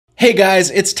Hey guys,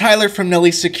 it's Tyler from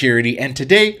Nelly Security, and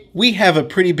today we have a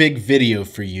pretty big video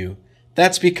for you.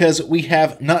 That's because we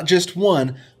have not just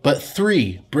one, but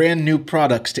three brand new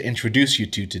products to introduce you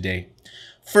to today.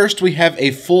 First, we have a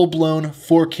full-blown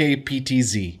 4K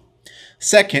PTZ.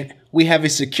 Second, we have a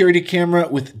security camera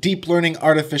with deep learning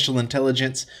artificial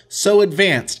intelligence so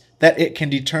advanced that it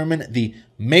can determine the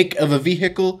make of a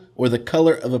vehicle or the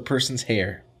color of a person's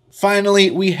hair. Finally,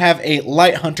 we have a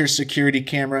LightHunter security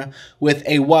camera with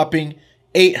a whopping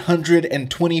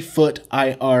 820-foot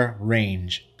IR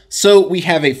range. So we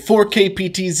have a 4K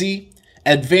PTZ,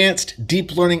 advanced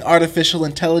deep learning artificial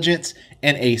intelligence,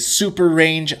 and a super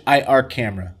range IR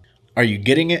camera. Are you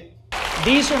getting it?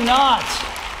 These are not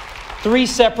three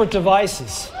separate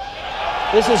devices.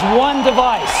 This is one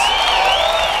device,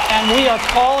 and we are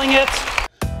calling it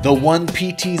the One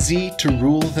PTZ to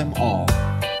rule them all.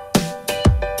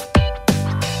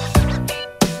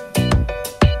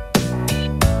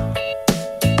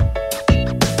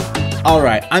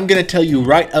 Alright, I'm going to tell you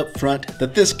right up front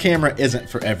that this camera isn't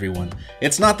for everyone.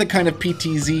 It's not the kind of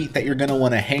PTZ that you're going to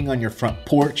want to hang on your front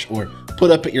porch or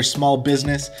put up at your small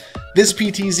business. This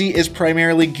PTZ is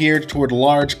primarily geared toward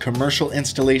large commercial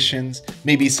installations,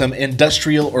 maybe some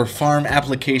industrial or farm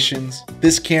applications.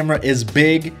 This camera is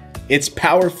big, it's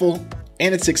powerful,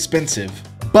 and it's expensive.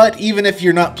 But even if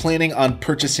you're not planning on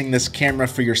purchasing this camera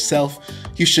for yourself,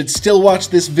 you should still watch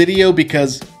this video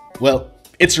because, well,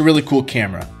 it's a really cool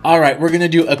camera. Alright, we're going to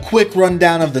do a quick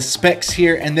rundown of the specs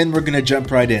here, and then we're going to jump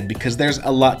right in because there's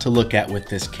a lot to look at with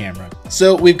this camera.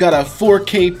 So we've got a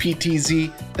 4K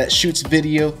PTZ that shoots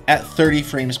video at 30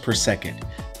 frames per second.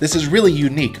 This is really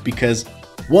unique because,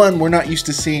 one, we're not used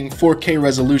to seeing 4K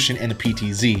resolution in a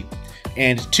PTZ,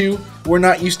 and two, we're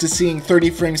not used to seeing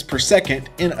 30 frames per second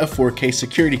in a 4K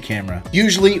security camera.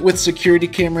 Usually with security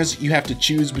cameras, you have to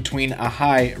choose between a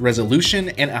high resolution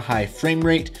and a high frame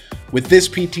rate. With this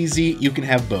PTZ, you can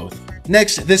have both.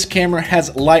 Next, this camera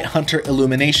has LightHunter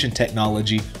illumination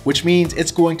technology, which means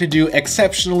it's going to do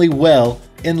exceptionally well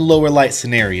in lower light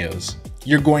scenarios.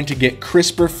 You're going to get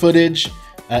crisper footage,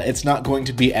 it's not going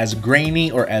to be as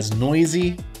grainy or as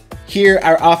noisy. Here,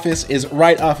 our office is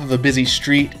right off of a busy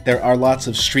street. There are lots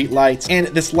of street lights, and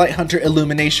this LightHunter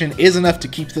illumination is enough to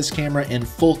keep this camera in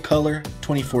full color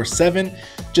 24/7,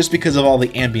 just because of all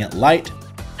the ambient light.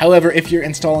 However, if you're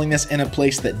installing this in a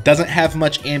place that doesn't have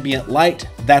much ambient light,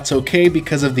 that's okay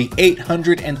because of the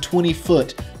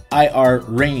 820-foot IR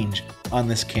range on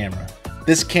this camera.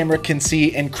 This camera can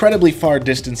see incredibly far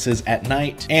distances at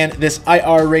night, and this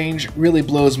IR range really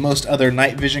blows most other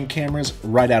night vision cameras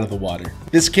right out of the water.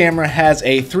 This camera has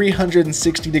a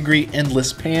 360-degree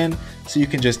endless pan, so you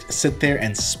can just sit there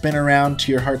and spin around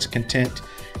to your heart's content.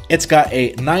 It's got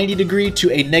a 90-degree to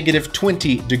a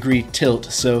 -20-degree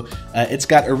tilt, so it's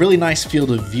got a really nice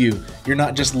field of view. You're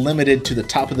not just limited to the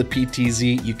top of the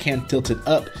PTZ, you can tilt it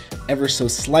up ever so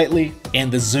slightly.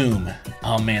 And the zoom.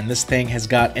 Oh man, this thing has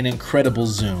got an incredible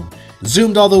zoom.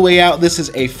 Zoomed all the way out, this is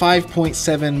a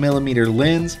 5.7mm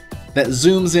lens that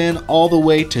zooms in all the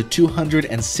way to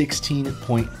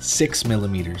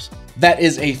 216.6mm. That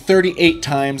is a 38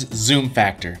 times zoom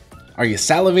factor. Are you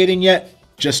salivating yet?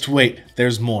 Just wait,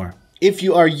 there's more. If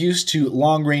you are used to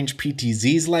long-range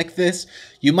PTZs like this,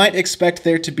 you might expect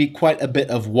there to be quite a bit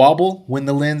of wobble when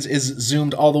the lens is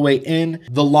zoomed all the way in.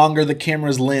 The longer the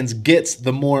camera's lens gets,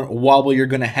 the more wobble you're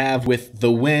going to have with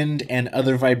the wind and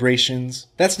other vibrations.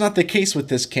 That's not the case with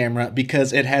this camera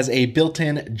because it has a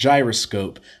built-in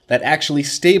gyroscope that actually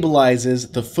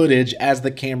stabilizes the footage as the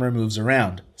camera moves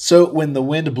around. So when the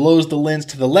wind blows the lens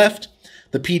to the left,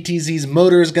 the PTZ's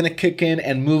motor is going to kick in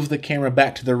and move the camera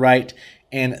back to the right,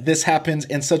 and this happens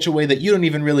in such a way that you don't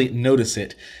even really notice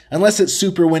it. Unless it's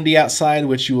super windy outside,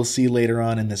 which you will see later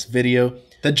on in this video.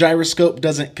 The gyroscope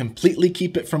doesn't completely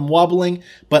keep it from wobbling,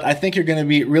 but I think you're going to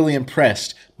be really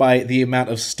impressed by the amount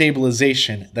of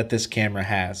stabilization that this camera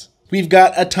has. We've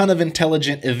got a ton of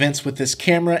intelligent events with this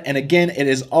camera, and again, it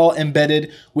is all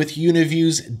embedded with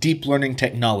Uniview's deep learning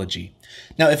technology.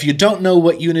 Now, if you don't know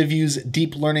what Uniview's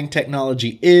deep learning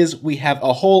technology is, we have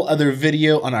a whole other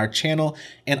video on our channel,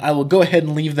 and I will go ahead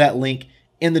and leave that link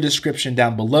in the description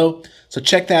down below. So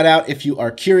check that out if you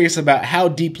are curious about how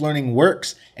deep learning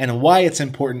works and why it's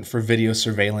important for video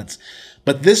surveillance.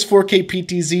 But this 4K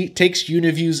PTZ takes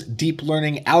Uniview's deep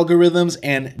learning algorithms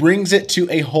and brings it to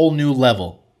a whole new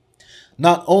level.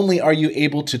 Not only are you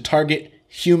able to target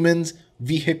humans,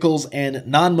 vehicles, and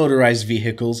non-motorized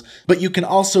vehicles, but you can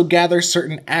also gather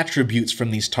certain attributes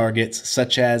from these targets,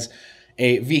 such as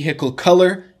a vehicle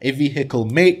color, a vehicle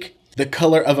make, the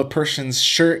color of a person's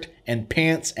shirt and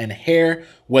pants and hair,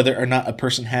 whether or not a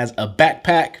person has a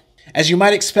backpack, As you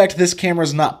might expect, this camera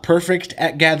is not perfect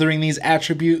at gathering these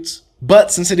attributes,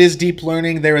 but since it is deep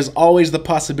learning, there is always the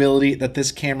possibility that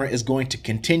this camera is going to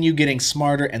continue getting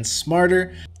smarter and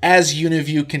smarter as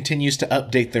Uniview continues to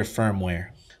update their firmware.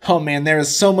 Oh man, there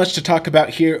is so much to talk about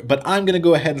here, but I'm going to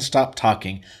go ahead and stop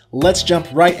talking. Let's jump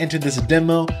right into this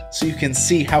demo so you can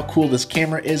see how cool this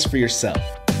camera is for yourself.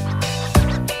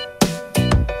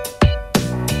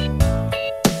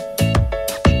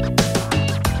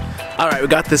 Alright, we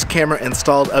got this camera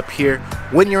installed up here.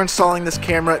 When you're installing this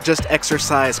camera, just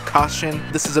exercise caution.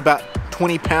 This is about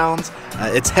 20 pounds.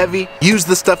 It's heavy. Use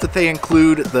the stuff that they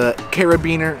include, the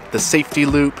carabiner, the safety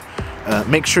loop.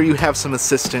 Make sure you have some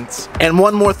assistance. And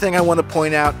one more thing I want to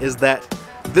point out is that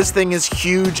this thing is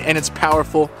huge and it's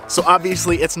powerful, so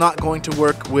obviously it's not going to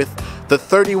work with the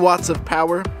 30 watts of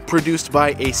power produced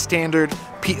by a standard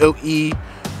PoE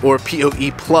or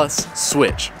PoE Plus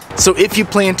switch. So if you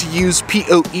plan to use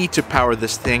PoE to power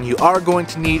this thing, you are going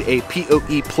to need a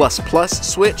PoE++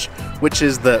 switch, which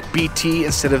is the BT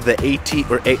instead of the AT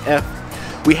or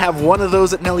AF. We have one of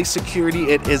those at Nelly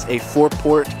Security. It is a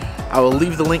 4-port. I will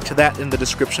leave the link to that in the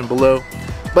description below.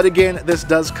 But again, this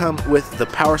does come with the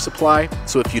power supply,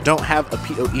 so if you don't have a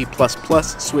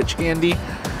PoE++ switch handy,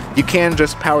 you can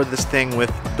just power this thing with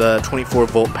the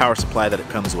 24-volt power supply that it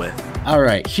comes with.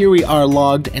 Alright, here we are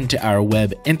logged into our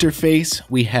web interface.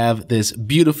 We have this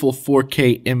beautiful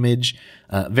 4K image,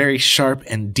 very sharp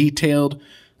and detailed.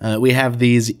 We have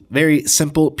these very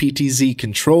simple PTZ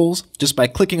controls. Just by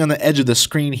clicking on the edge of the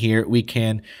screen here, we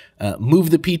can move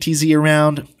the PTZ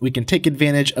around. We can take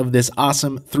advantage of this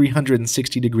awesome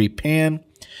 360-degree pan.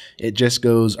 It just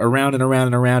goes around and around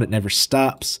and around. It never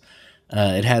stops.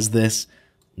 It has this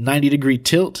 90-degree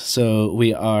tilt, so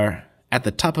we are at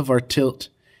the top of our tilt,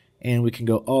 and we can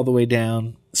go all the way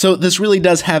down. So this really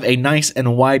does have a nice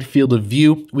and wide field of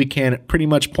view. We can pretty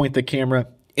much point the camera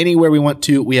anywhere we want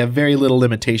to. We have very little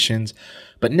limitations.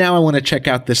 But now I want to check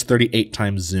out this 38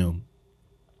 times zoom.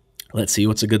 Let's see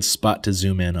what's a good spot to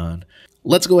zoom in on.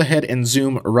 Let's go ahead and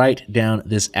zoom right down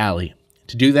this alley.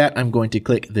 To do that, I'm going to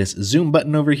click this zoom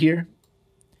button over here.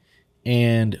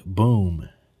 And boom.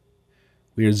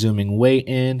 We are zooming way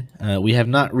in. We have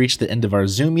not reached the end of our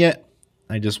zoom yet.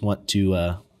 I just want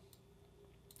to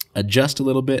adjust a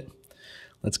little bit.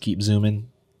 Let's keep zooming.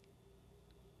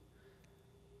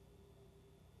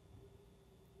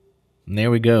 And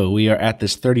there we go. We are at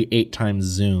this 38 times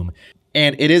zoom.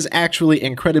 And it is actually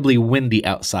incredibly windy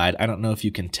outside. I don't know if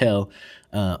you can tell,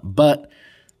 but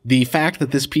the fact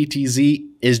that this PTZ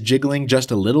is jiggling just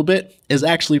a little bit is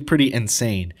actually pretty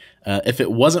insane. If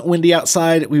it wasn't windy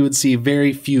outside, we would see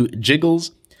very few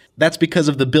jiggles. That's because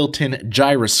of the built-in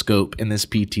gyroscope in this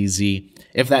PTZ.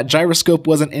 If that gyroscope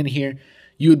wasn't in here,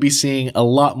 you would be seeing a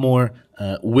lot more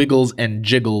wiggles and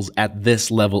jiggles at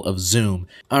this level of zoom.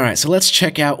 All right, so let's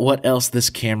check out what else this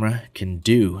camera can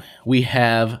do. We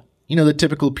have, the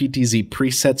typical PTZ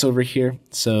presets over here.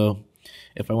 So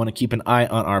if I want to keep an eye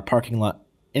on our parking lot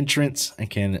entrance, I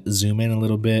can zoom in a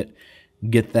little bit,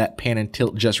 get that pan and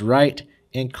tilt just right,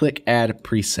 and click Add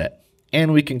Preset.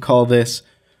 And we can call this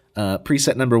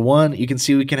preset number 1. You can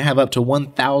see we can have up to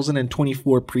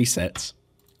 1,024 presets.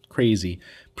 Crazy.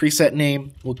 Preset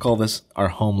name, we'll call this our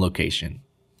home location.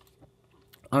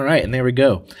 All right, and there we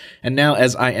go. And now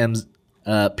as I am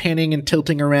panning and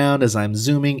tilting around, as I'm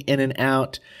zooming in and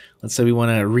out, let's say we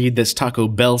want to read this Taco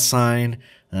Bell sign,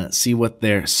 see what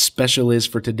their special is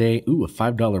for today. Ooh, a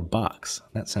 $5 box.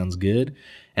 That sounds good.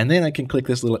 And then I can click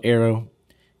this little arrow,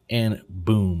 and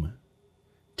boom.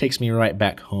 Takes me right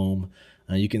back home.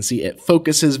 You can see it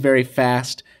focuses very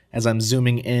fast as I'm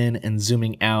zooming in and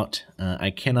zooming out.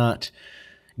 I cannot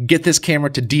get this camera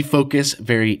to defocus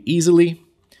very easily.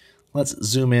 Let's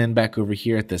zoom in back over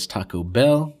here at this Taco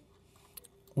Bell.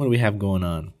 What do we have going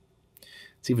on?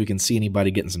 See if we can see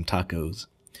anybody getting some tacos.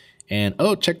 And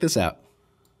oh, check this out.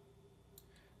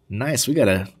 Nice, we got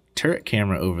a turret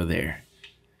camera over there.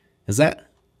 Is that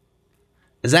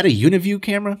a Uniview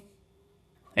camera?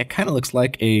 It kind of looks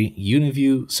like a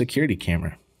Uniview security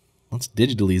camera. Let's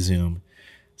digitally zoom.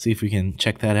 See if we can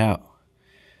check that out.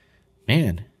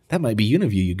 Man, that might be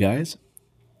Uniview, you guys.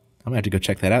 I'm gonna have to go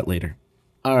check that out later.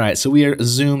 All right, so we are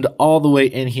zoomed all the way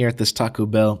in here at this Taco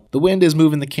Bell. The wind is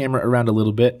moving the camera around a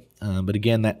little bit, but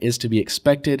again, that is to be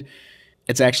expected.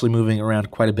 It's actually moving around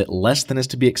quite a bit less than is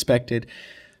to be expected.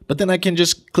 But then I can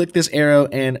just click this arrow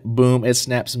and boom, it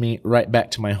snaps me right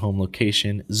back to my home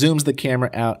location, zooms the camera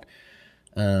out.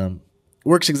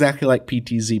 Works exactly like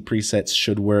PTZ presets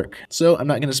should work. So I'm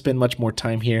not going to spend much more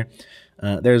time here.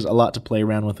 There's a lot to play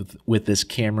around with this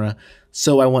camera.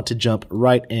 So I want to jump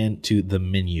right into the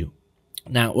menu.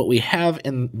 Now, what we have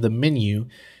in the menu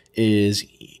is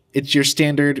it's your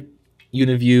standard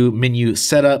Uniview menu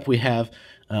setup. We have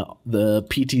the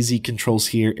PTZ controls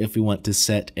here. If we want to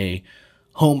set a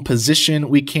home position,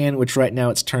 we can, which right now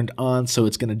it's turned on, so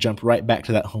it's going to jump right back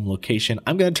to that home location.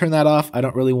 I'm going to turn that off. I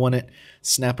don't really want it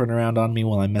snapping around on me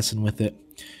while I'm messing with it.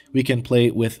 We can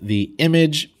play with the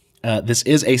image. This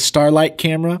is a Starlight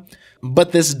camera,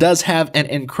 but this does have an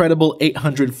incredible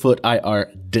 800-foot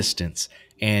IR distance,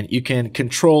 and you can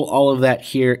control all of that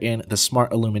here in the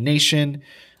smart illumination.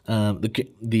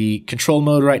 The control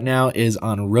mode right now is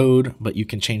on road, but you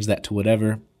can change that to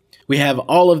whatever. We have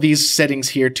all of these settings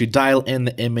here to dial in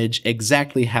the image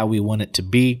exactly how we want it to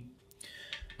be.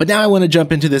 But now I want to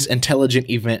jump into this intelligent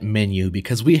event menu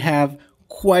because we have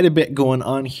quite a bit going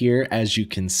on here. As you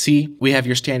can see, we have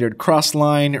your standard cross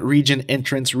line, region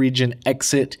entrance, region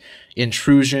exit,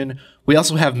 intrusion. We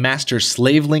also have master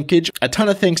slave linkage, a ton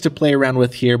of things to play around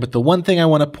with here. But the one thing I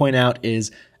want to point out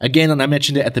is, again, and I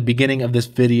mentioned it at the beginning of this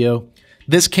video,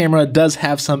 this camera does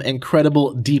have some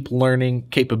incredible deep learning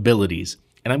capabilities.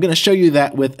 And I'm going to show you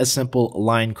that with a simple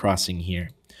line crossing here.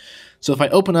 So if I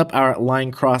open up our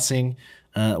line crossing,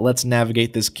 let's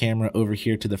navigate this camera over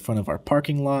here to the front of our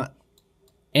parking lot.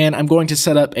 And I'm going to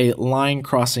set up a line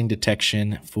crossing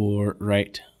detection for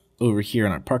right over here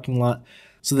in our parking lot,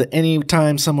 so that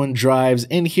anytime someone drives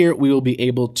in here, we will be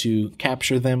able to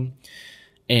capture them.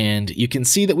 And you can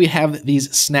see that we have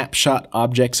these snapshot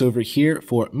objects over here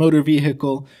for motor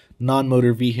vehicle,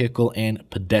 non-motor vehicle, and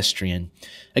pedestrian.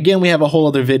 Again, we have a whole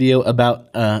other video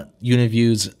about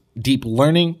Uniview's deep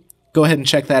learning. Go ahead and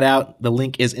check that out. The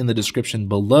link is in the description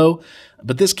below.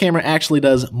 But this camera actually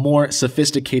does more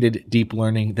sophisticated deep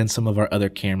learning than some of our other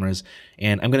cameras,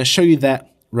 and I'm going to show you that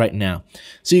right now.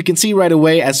 So you can see right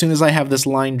away, as soon as I have this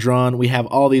line drawn, we have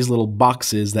all these little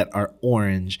boxes that are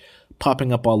orange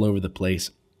popping up all over the place.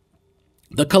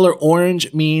 The color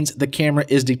orange means the camera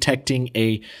is detecting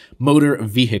a motor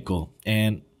vehicle,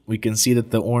 and we can see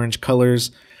that the orange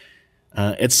colors,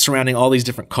 it's surrounding all these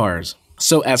different cars.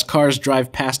 So as cars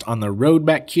drive past on the road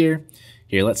back here,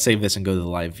 let's save this and go to the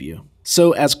live view.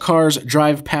 So as cars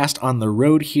drive past on the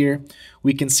road here,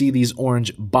 we can see these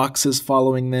orange boxes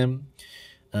following them.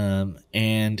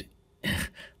 And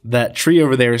that tree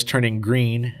over there is turning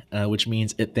green, which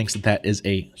means it thinks that that is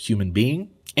a human being.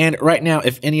 And right now,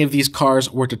 if any of these cars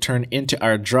were to turn into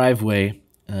our driveway,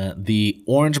 the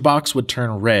orange box would turn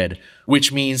red,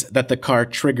 which means that the car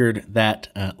triggered that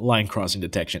line crossing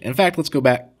detection. In fact, let's go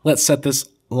back. Let's set this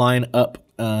line up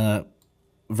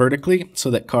vertically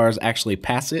so that cars actually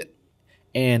pass it.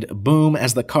 And boom,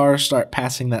 as the cars start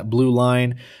passing that blue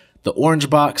line, the orange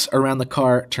box around the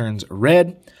car turns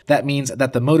red. That means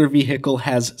that the motor vehicle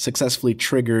has successfully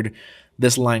triggered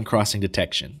this line crossing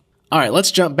detection. All right,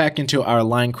 let's jump back into our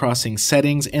line crossing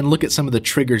settings and look at some of the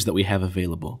triggers that we have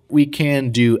available. We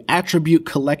can do attribute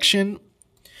collection,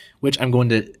 which I'm going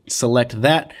to select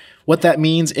that. What that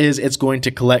means is it's going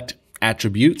to collect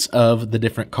attributes of the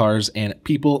different cars and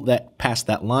people that pass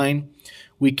that line.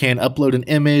 We can upload an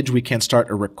image, we can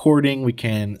start a recording, we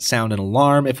can sound an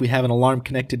alarm if we have an alarm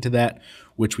connected to that,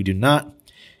 which we do not,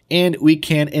 and we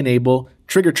can enable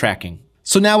trigger tracking.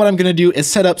 So now what I'm going to do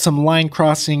is set up some line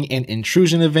crossing and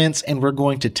intrusion events, and we're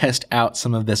going to test out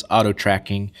some of this auto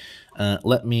tracking.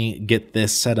 Let me get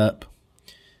this set up.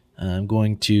 I'm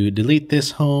going to delete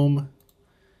this home,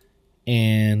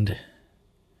 and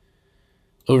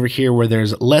over here where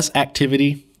there's less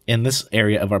activity in this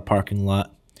area of our parking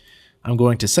lot, I'm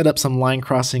going to set up some line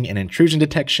crossing and intrusion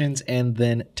detections and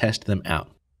then test them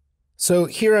out. So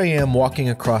here I am walking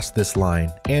across this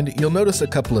line, and you'll notice a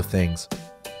couple of things.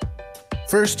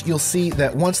 First, you'll see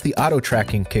that once the auto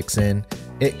tracking kicks in,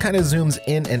 it kind of zooms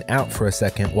in and out for a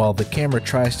second while the camera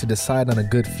tries to decide on a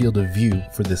good field of view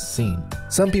for this scene.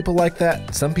 Some people like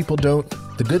that, some people don't.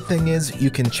 The good thing is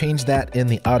you can change that in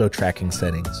the auto tracking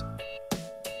settings.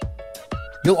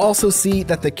 You'll also see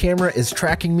that the camera is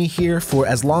tracking me here for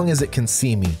as long as it can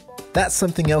see me. That's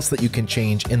something else that you can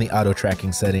change in the auto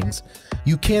tracking settings.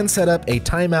 You can set up a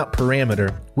timeout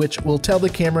parameter, which will tell the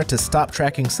camera to stop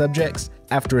tracking subjects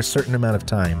after a certain amount of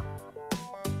time.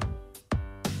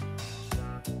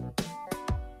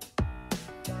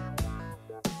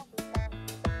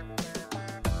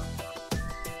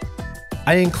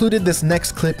 I included this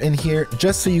next clip in here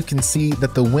just so you can see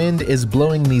that the wind is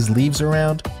blowing these leaves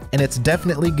around, and it's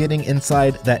definitely getting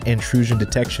inside that intrusion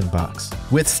detection box.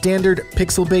 With standard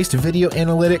pixel-based video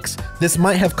analytics, this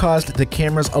might have caused the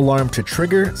camera's alarm to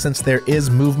trigger since there is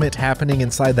movement happening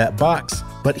inside that box,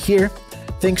 but here,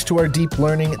 thanks to our deep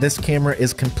learning, this camera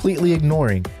is completely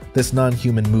ignoring this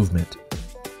non-human movement.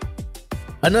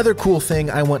 Another cool thing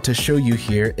I want to show you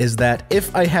here is that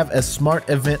if I have a smart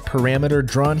event parameter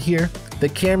drawn here, the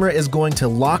camera is going to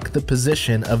lock the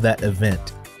position of that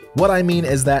event. What I mean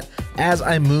is that as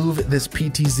I move this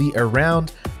PTZ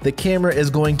around, the camera is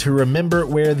going to remember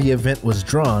where the event was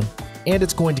drawn, and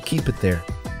it's going to keep it there.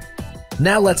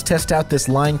 Now let's test out this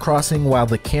line crossing while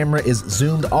the camera is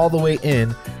zoomed all the way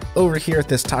in over here at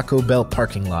this Taco Bell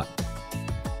parking lot.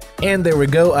 And there we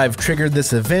go, I've triggered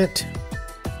this event.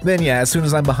 Then yeah, as soon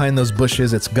as I'm behind those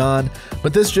bushes, it's gone.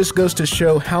 But this just goes to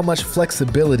show how much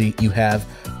flexibility you have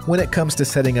when it comes to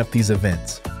setting up these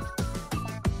events.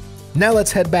 Now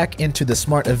let's head back into the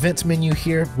Smart Events menu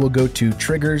here. We'll go to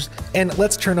Triggers, and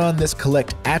let's turn on this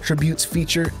Collect Attributes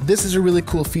feature. This is a really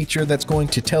cool feature that's going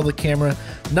to tell the camera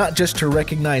not just to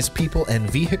recognize people and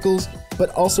vehicles, but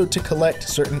also to collect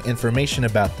certain information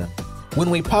about them. When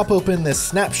we pop open this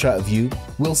snapshot view,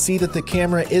 we'll see that the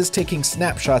camera is taking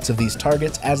snapshots of these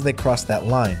targets as they cross that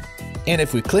line. And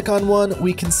if we click on one,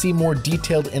 we can see more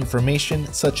detailed information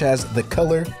such as the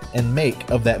color and make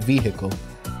of that vehicle.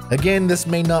 Again, this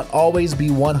may not always be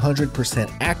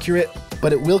 100% accurate,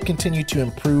 but it will continue to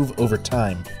improve over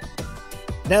time.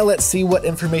 Now let's see what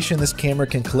information this camera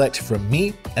can collect from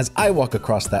me as I walk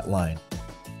across that line.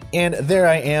 And there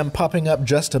I am popping up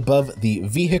just above the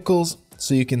vehicles,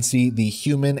 so you can see the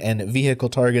human and vehicle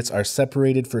targets are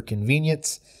separated for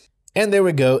convenience. And there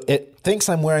we go, it thinks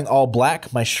I'm wearing all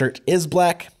black, my shirt is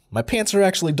black, my pants are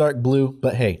actually dark blue,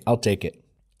 but hey, I'll take it.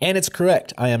 And it's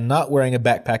correct, I am not wearing a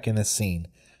backpack in this scene.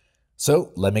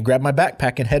 So let me grab my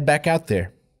backpack and head back out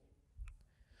there.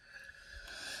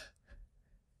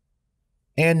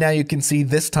 And now you can see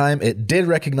this time it did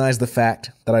recognize the fact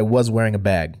that I was wearing a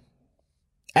bag.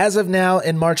 As of now,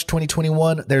 in March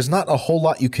 2021, there's not a whole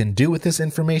lot you can do with this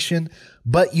information,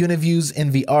 but Univiews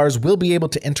and VRs will be able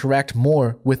to interact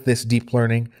more with this deep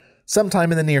learning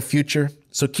sometime in the near future,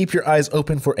 so keep your eyes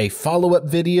open for a follow-up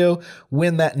video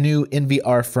when that new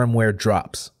NVR firmware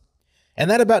drops. And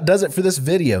that about does it for this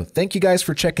video. Thank you guys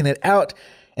for checking it out.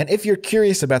 And if you're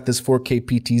curious about this 4K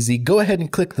PTZ, go ahead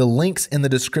and click the links in the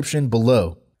description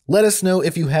below. Let us know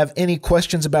if you have any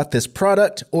questions about this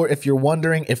product or if you're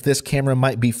wondering if this camera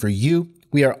might be for you.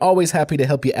 We are always happy to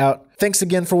help you out. Thanks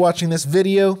again for watching this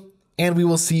video, and we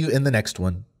will see you in the next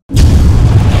one.